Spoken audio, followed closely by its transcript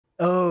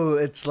Oh,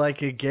 it's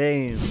like a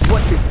game.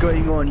 What is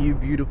going on, you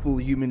beautiful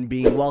human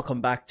being? Welcome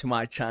back to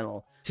my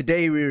channel.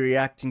 Today we're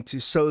reacting to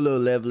Solo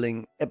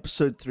Leveling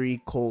episode 3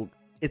 called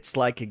It's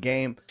Like a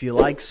Game. If you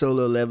like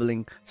solo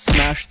leveling,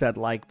 smash that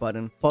like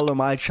button. Follow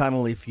my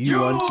channel if you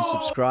want to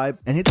subscribe.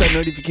 And hit that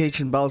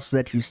notification bell so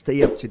that you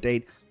stay up to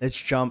date. Let's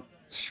jump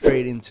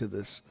straight into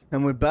this.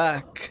 And we're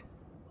back.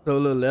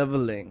 Solo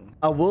Leveling.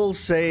 I will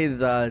say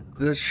that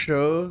this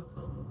show...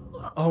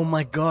 Oh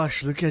my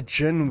gosh, look at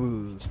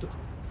Jinwoo.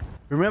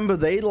 Remember,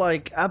 they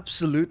like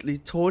absolutely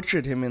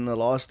tortured him in the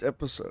last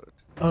episode.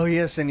 Oh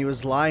yes, and he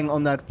was lying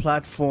on that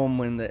platform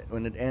when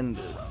it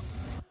ended.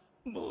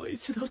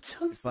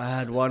 If I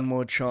had one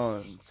more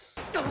chance.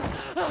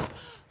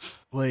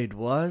 Wait,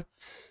 what?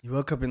 He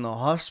woke up in the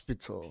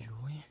hospital.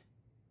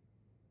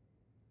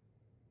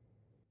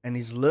 And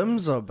his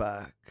limbs are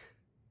back.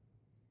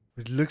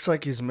 It looks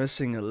like he's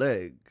missing a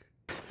leg.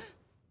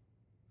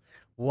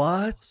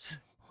 What?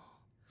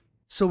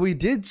 So we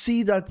did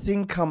see that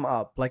thing come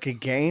up, like a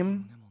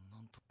game.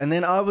 And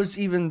then I was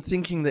even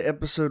thinking the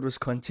episode was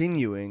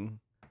continuing.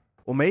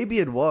 Or maybe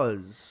it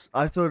was.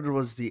 I thought it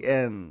was the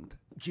end.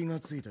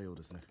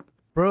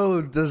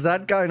 Bro, does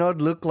that guy not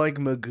look like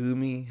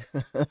Megumi?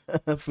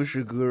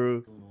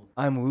 Fushiguro.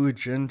 I'm Wu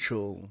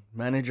Jinchul,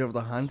 manager of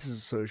the Hunters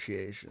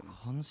Association.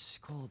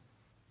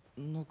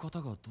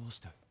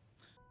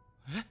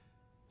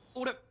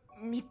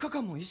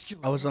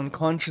 I was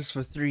unconscious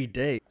for 3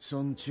 days.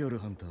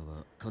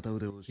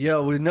 Yeah,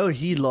 we know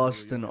he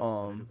lost an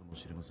arm.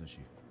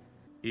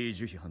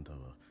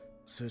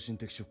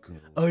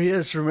 Oh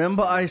yes,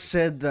 remember I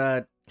said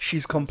that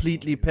she's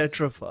completely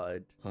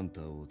petrified.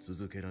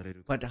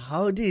 But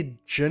how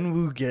did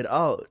Jinwoo get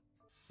out?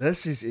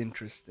 This is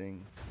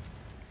interesting.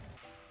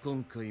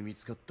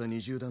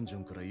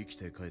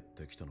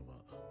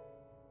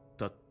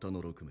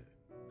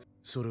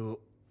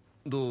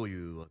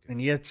 And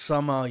yet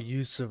somehow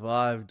you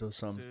survived or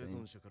something.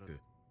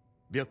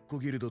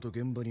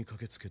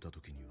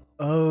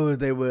 Oh,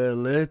 they were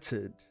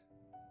alerted.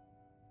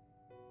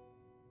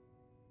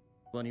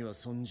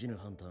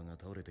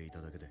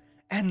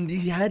 And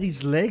he had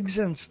his legs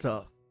and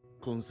stuff.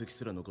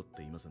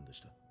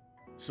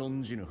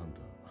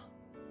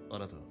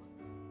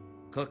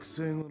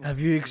 Have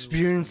you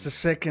experienced the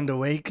second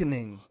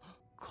awakening?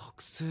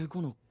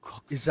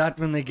 Is that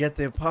when they get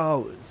their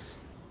powers?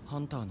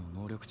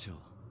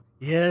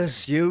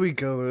 Yes, here we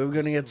go. We're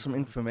gonna get some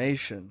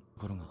information.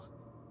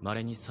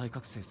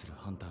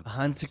 A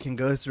hunter can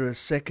go through a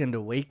second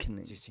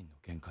awakening.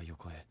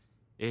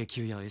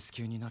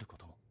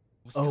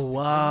 Oh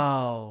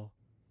wow.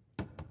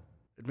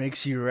 It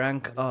makes you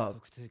rank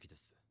up.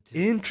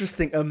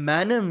 Interesting, a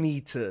mana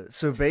meter.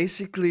 So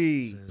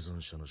basically...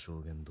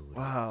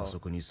 Wow.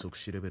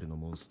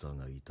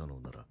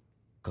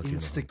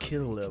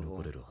 Insta-kill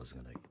level.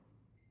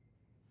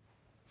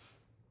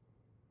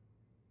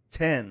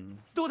 10.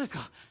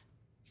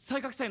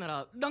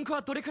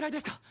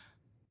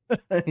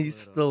 He's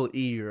still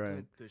E,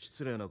 right?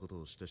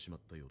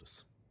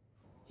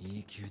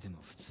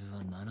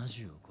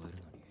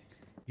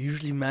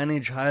 Usually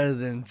manage higher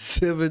than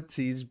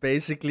 70. He's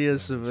basically a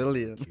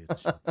civilian.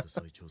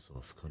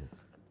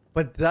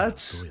 But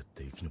that's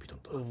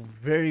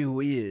very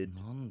weird.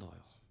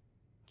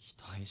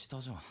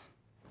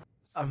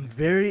 I'm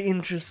very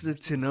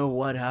interested to know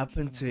what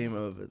happened to him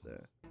over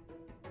there.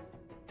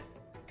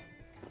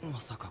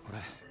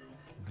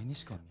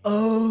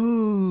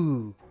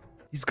 Oh,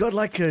 he's got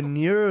like a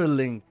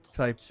Neuralink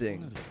type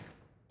thing.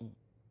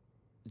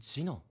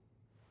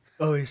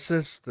 Oh, his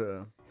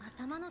sister.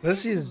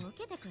 This is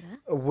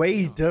a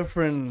way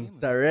different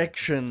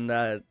direction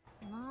that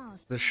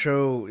the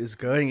show is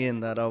going in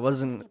that I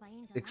wasn't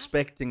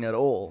expecting at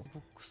all.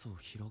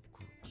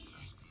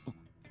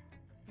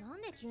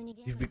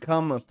 You've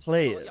become a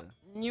player.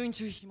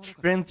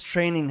 Strength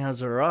training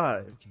has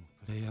arrived.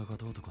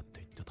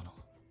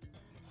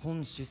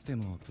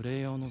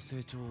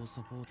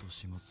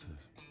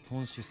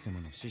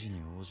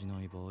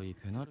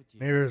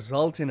 May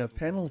result in a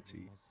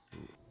penalty.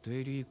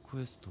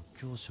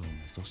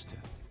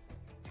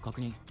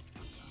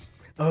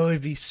 Oh,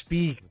 if he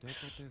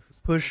speaks,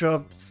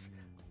 push-ups.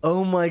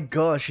 Oh my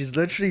gosh, he's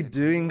literally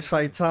doing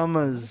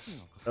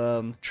Saitama's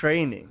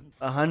training.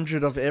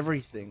 100 of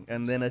everything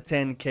and then a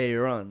 10k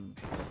run.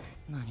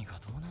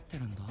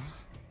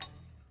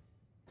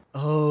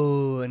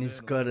 Oh, and he's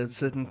got a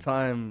certain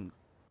time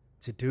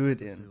to do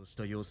it in.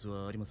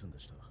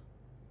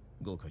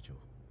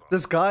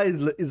 This guy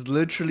is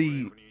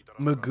literally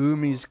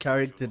Megumi's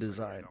character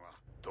design.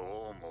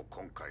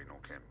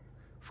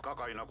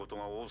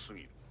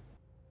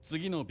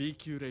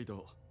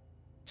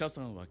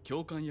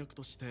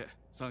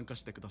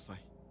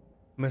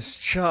 Miss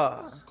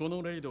Cha.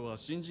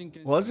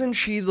 Wasn't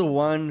she the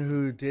one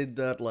who did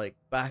that like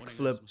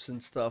backflips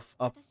and stuff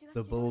up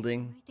the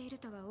building?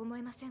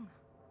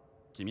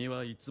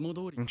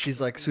 And she's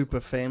like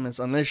super famous,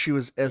 unless she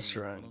was S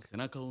rank.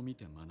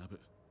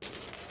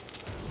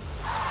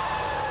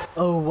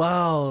 Oh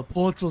wow, a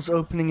portal's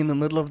opening in the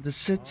middle of the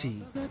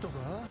city.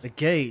 A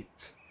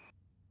gate.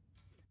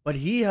 But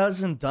he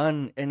hasn't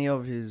done any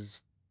of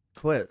his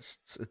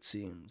quests, it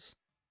seems.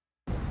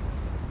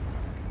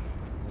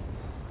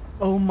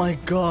 Oh my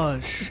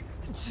gosh.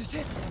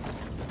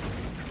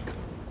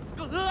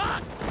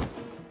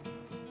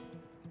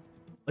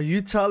 Are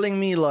you telling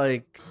me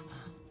like...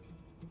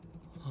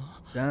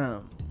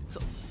 Damn.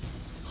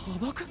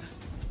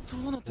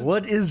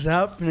 What is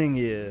happening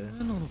here?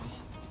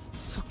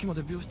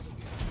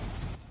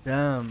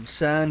 Damn,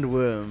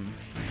 sandworm.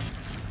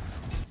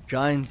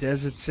 Giant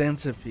desert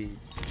centipede.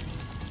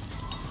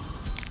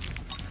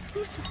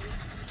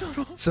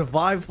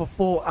 Survived for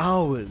 4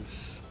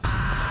 hours.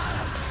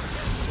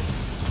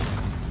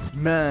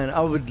 Man,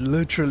 I would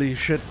literally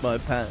shit my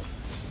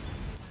pants.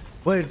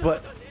 Wait,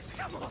 but...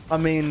 I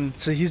mean,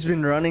 so he's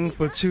been running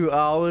for 2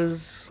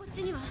 hours?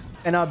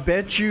 And I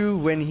bet you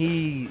when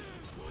he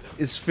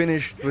is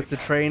finished with the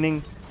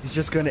training, he's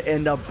just gonna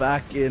end up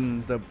back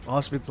in the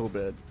hospital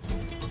bed.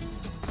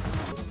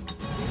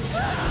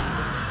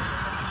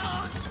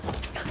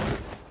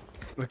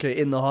 Okay,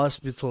 in the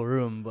hospital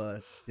room,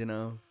 but, you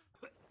know.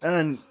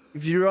 And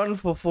if you run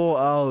for 4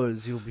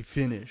 hours, you'll be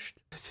finished.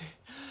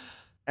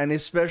 And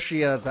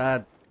especially at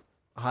that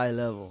high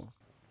level.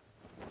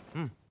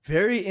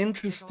 Very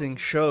interesting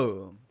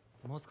show.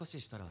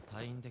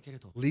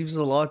 Leaves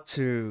a lot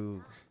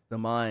to the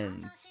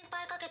mind.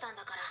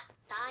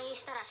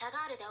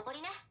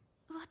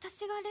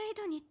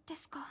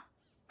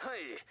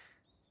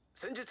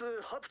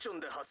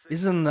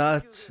 Isn't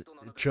that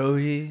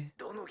Joey?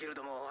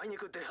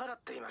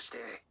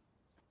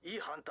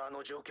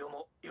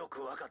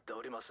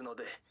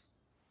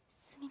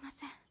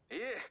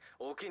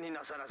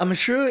 I'm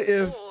sure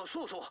if...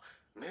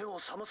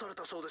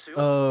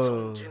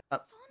 Oh,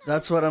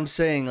 that's what I'm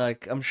saying.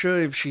 Like, I'm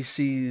sure if she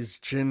sees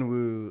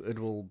Jinwoo, it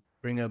will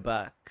bring her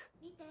back.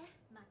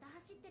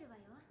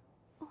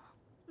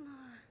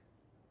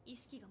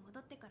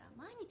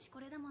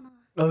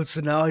 Oh,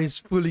 so now he's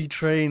fully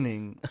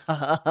training.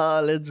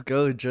 Let's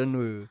go,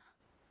 Jinwoo.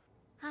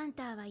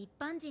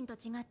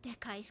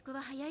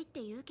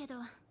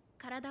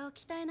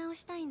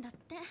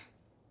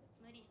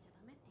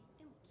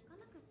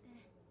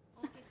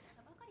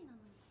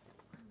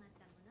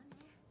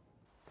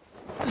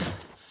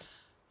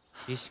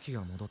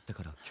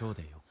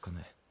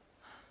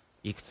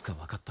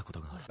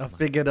 I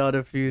figured out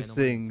a few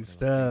things,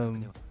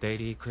 damn.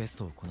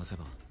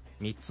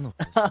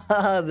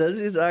 This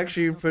is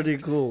actually pretty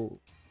cool.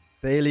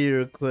 Daily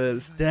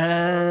request,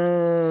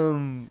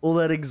 damn. All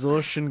that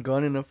exhaustion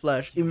gone in a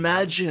flash.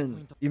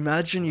 Imagine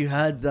you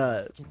had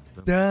that.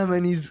 Damn,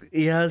 and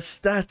he has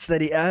stats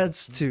that he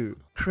adds to.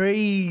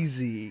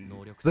 Crazy.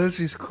 This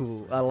is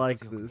cool, I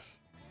like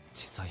this.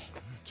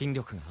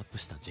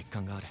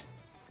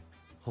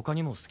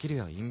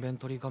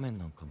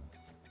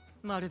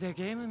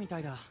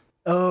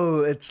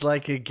 Oh, it's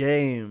like a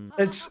game.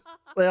 It's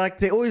like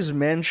they always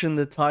mention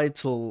the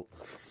title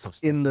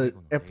in the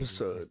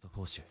episode.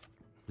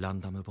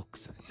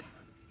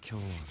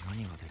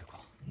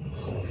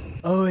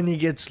 Oh, and he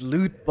gets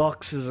loot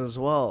boxes as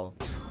well.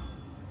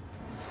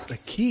 A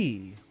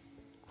key.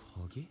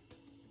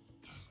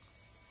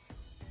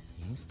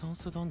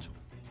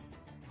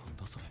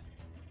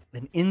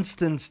 An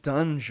instance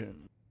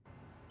dungeon.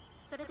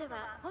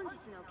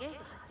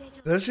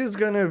 This is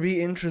gonna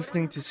be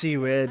interesting to see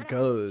where it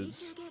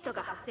goes.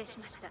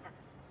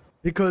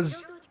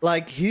 Because,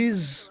 like,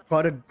 he's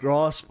got a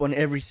grasp on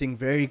everything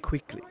very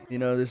quickly. You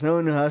know, there's no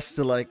one who has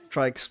to, like,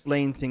 try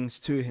explain things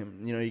to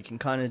him. You know, you can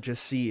kind of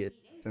just see it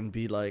and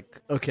be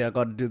like, okay, I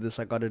gotta do this,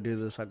 I gotta do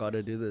this, I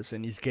gotta do this.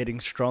 And he's getting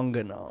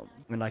stronger now.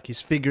 And, like, he's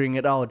figuring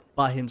it out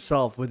by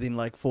himself within,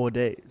 like, 4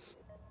 days.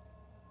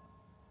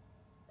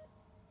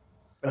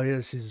 Oh,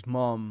 yes, his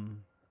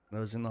mom that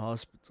was in the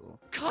hospital.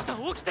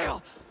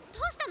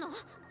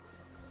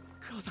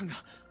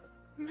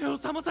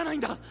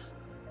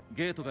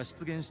ゲートが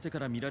出現してか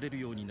ら見られる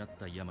ようになっ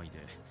た病で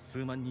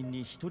数万人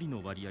に1人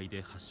の割合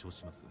で発症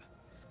します。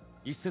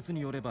一説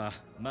によれば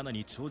マナ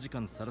に長時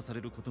間さらさ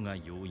れることが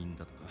要因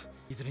だとか。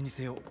いずれに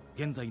せよ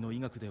現在の医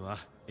学では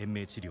延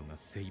命治療が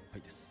精一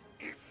杯です。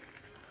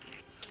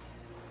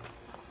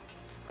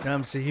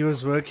Damn, so he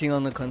was working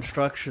on the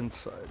construction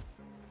side.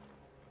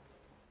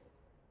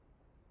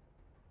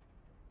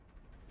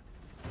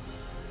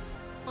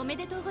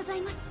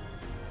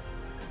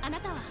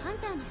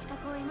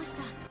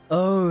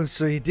 Oh,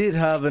 so he did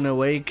have an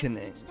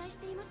awakening.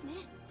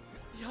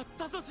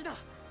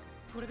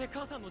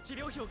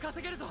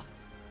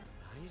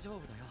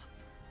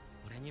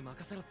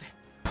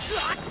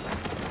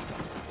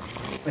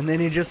 And then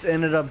he just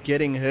ended up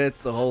getting hurt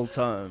the whole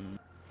time.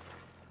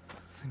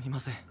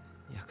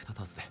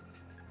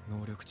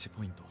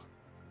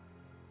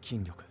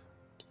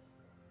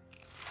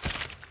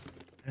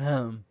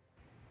 Damn.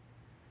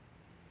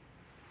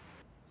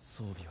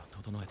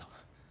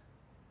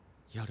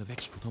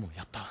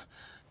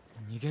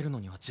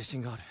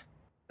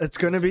 It's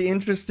gonna be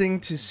interesting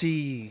to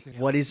see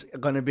what he's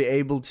gonna be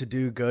able to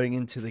do going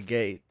into the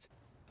gate.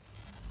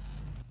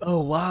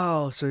 Oh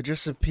wow, so it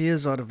just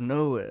appears out of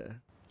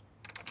nowhere.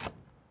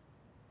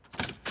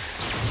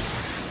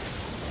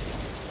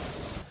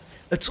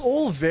 It's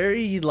all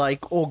very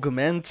like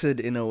augmented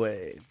in a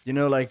way, you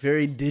know, like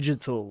very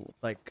digital,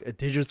 like a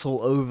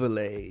digital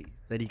overlay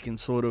that he can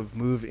sort of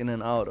move in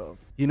and out of.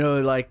 You know,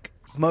 like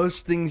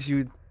most things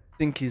you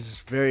think is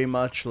very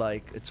much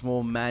like it's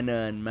more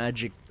mana and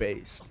magic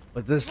based,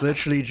 but this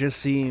literally just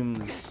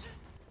seems,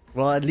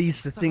 well, at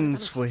least the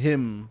things for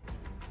him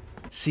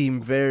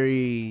seem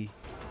very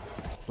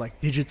like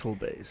digital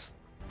based.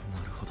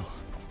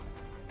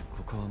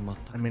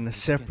 I mean, a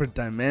separate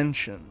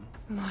dimension.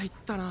 参っ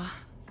たな。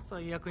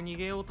最悪逃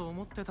げようと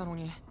思ってたの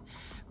に、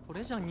こ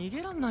れじゃ逃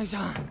げらんないじ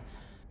ゃん。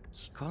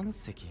機関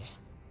石？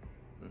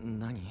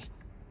何？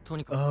と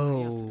にかくク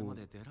リアするま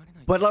で出られ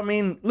ない。But I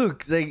mean,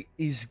 look,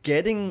 he's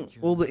getting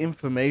all the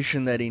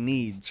information that he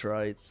needs,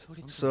 right?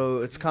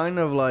 So it's kind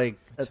of like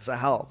it's a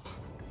help.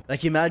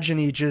 Like imagine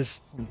he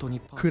just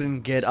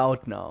couldn't get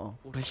out now,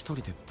 俺一人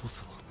でボ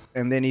スを。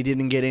and then he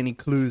didn't get any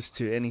clues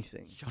to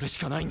anything. やるし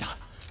かないんだ。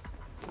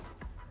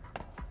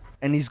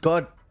And he's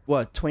got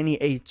what,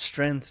 28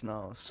 strength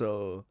now,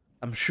 so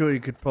I'm sure you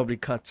could probably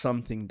cut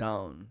something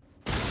down.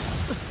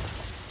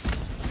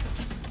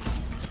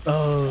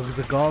 Oh,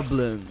 the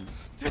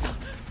goblins. 出た。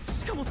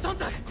しかも3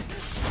体。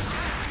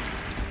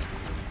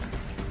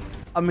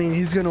I mean,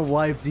 he's gonna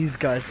wipe these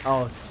guys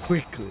out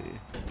quickly.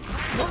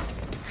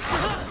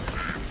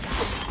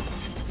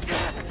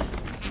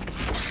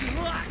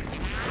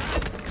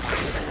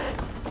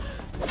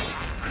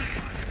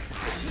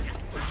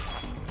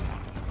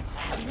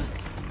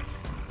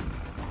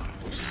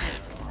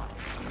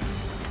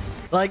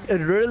 Like,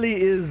 it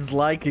really is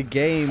like a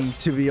game,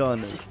 to be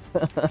honest.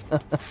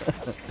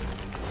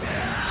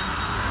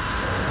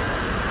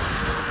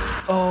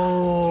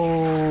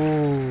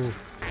 Oh.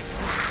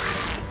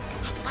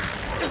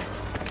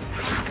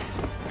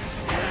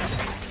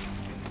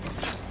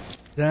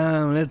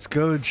 Damn, let's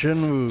go,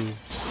 Jinwoo.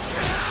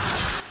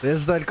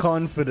 There's that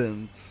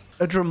confidence.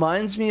 It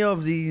reminds me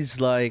of these,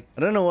 like, I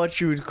don't know what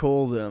you would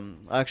call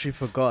them. I actually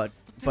forgot.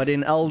 But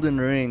in Elden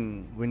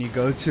Ring, when you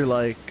go to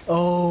like,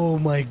 oh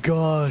my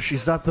gosh,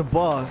 is that the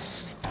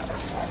boss?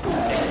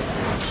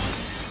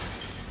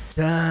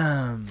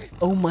 Damn.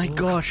 Oh my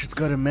gosh, it's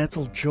got a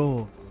metal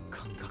jaw.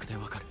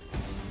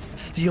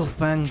 Steel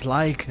fanged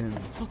lichen.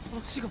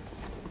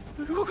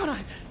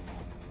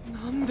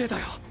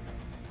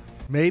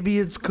 Maybe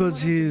it's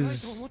cause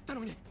his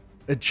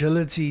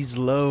agility's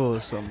low or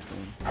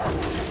something.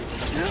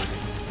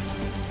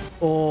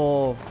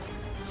 Or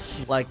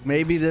like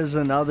maybe there's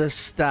another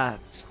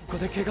stat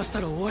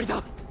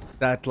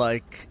that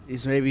like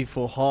is maybe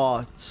for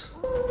heart.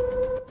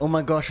 Oh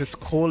my gosh, it's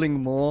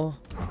calling more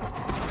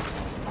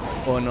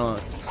or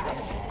not.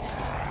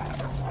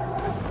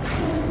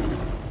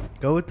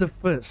 Go with the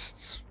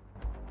fists.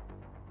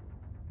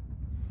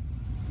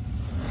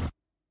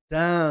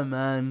 Damn,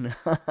 man.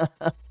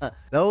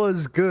 That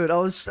was good. I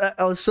was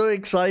so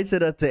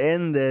excited at the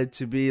end there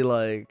to be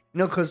like, you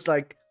know, cause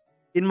like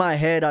in my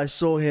head I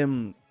saw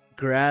him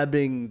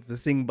grabbing the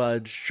thing by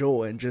its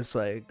jaw and just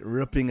like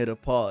ripping it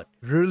apart.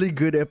 Really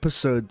good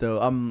episode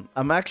though. I'm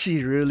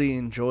actually really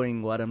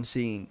enjoying what I'm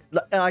seeing.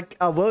 Like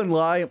I won't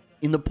lie,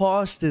 in the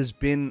past there's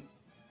been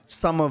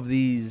some of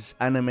these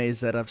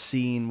animes that I've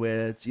seen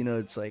where it's, you know,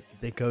 it's like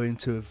they go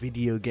into a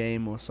video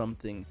game or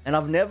something, and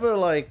I've never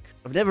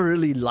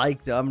really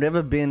liked them. I've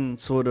never been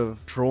sort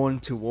of drawn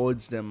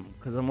towards them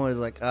because I'm always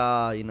like,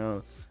 you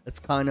know, it's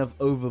kind of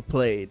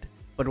overplayed.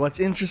 But what's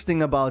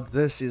interesting about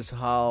this is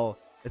how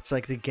it's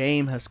like the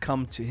game has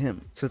come to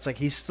him. So it's like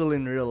he's still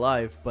in real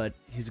life, but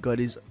he's got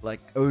his like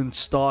own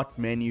start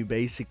menu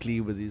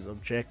basically with his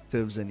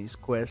objectives and his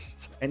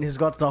quests. And he's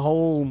got the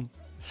whole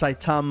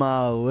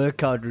Saitama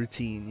workout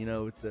routine, you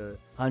know, with the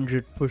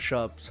 100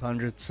 push-ups,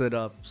 100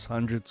 sit-ups,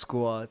 100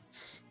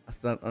 squats. I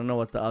don't know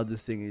what the other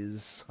thing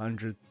is,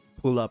 100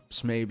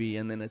 pull-ups maybe,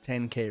 and then a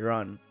 10k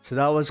run. So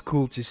that was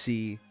cool to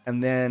see.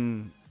 And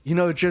then, you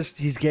know, just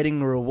he's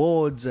getting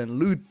rewards and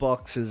loot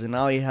boxes, and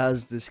now he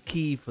has this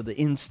key for the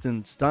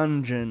instance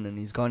dungeon, and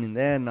he's gone in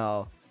there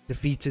now,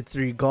 defeated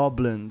 3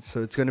 goblins.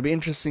 So it's going to be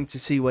interesting to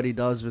see what he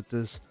does with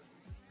this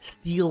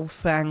steel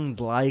fanged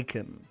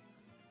lichen,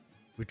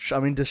 which, I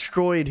mean,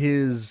 destroyed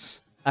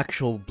his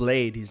actual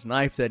blade, his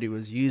knife that he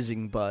was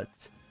using, but,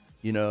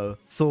 you know,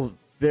 still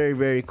very,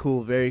 very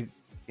cool, very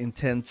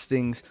intense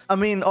things. I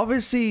mean,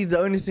 obviously the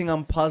only thing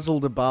I'm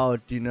puzzled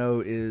about, you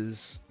know,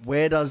 is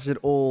where does it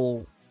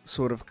all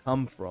sort of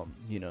come from,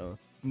 you know?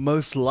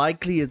 Most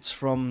likely it's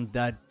from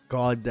that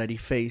god that he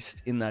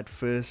faced in that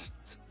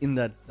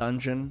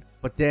dungeon,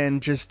 but then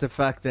just the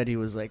fact that he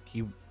was like,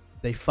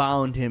 they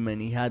found him and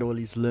he had all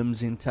his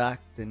limbs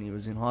intact and he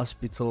was in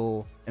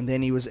hospital, and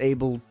then he's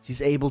able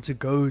to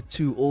go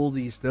to all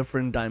these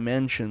different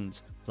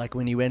dimensions. Like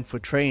when he went for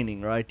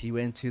training, right? He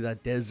went to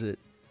that desert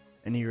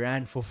and he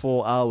ran for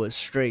 4 hours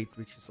straight,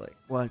 which is like,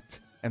 what?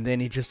 And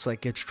then he just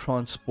like gets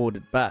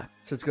transported back.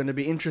 So it's going to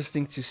be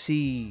interesting to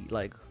see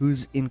like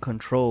who's in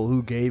control,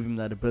 who gave him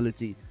that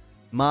ability.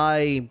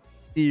 My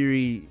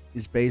theory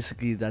is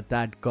basically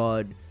that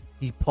god,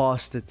 he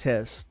passed the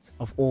test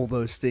of all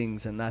those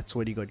things, and that's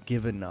what he got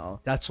given now.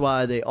 That's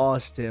why they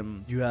asked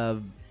him, you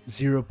have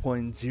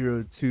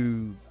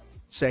 0.02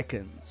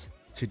 seconds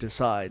to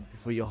decide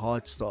before your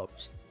heart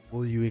stops.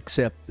 Will you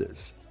accept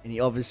this? And he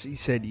obviously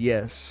said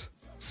yes,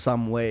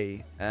 some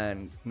way,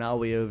 and now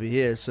we're over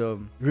here.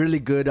 So really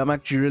good. I'm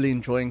actually really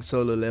enjoying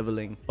solo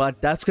leveling.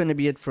 But that's going to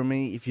be it for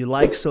me. If you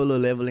like solo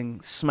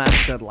leveling,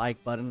 smash that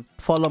like button,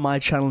 follow my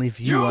channel if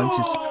you want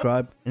to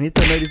subscribe, and hit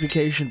the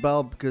notification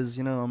bell, because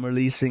you know I'm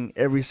releasing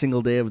every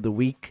single day of the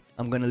week.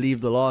 I'm going to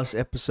leave the last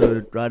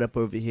episode right up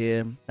over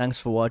here. Thanks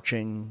for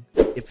watching.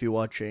 If you're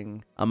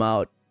watching, I'm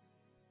out.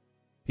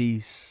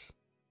 Peace.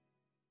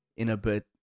 In a bit.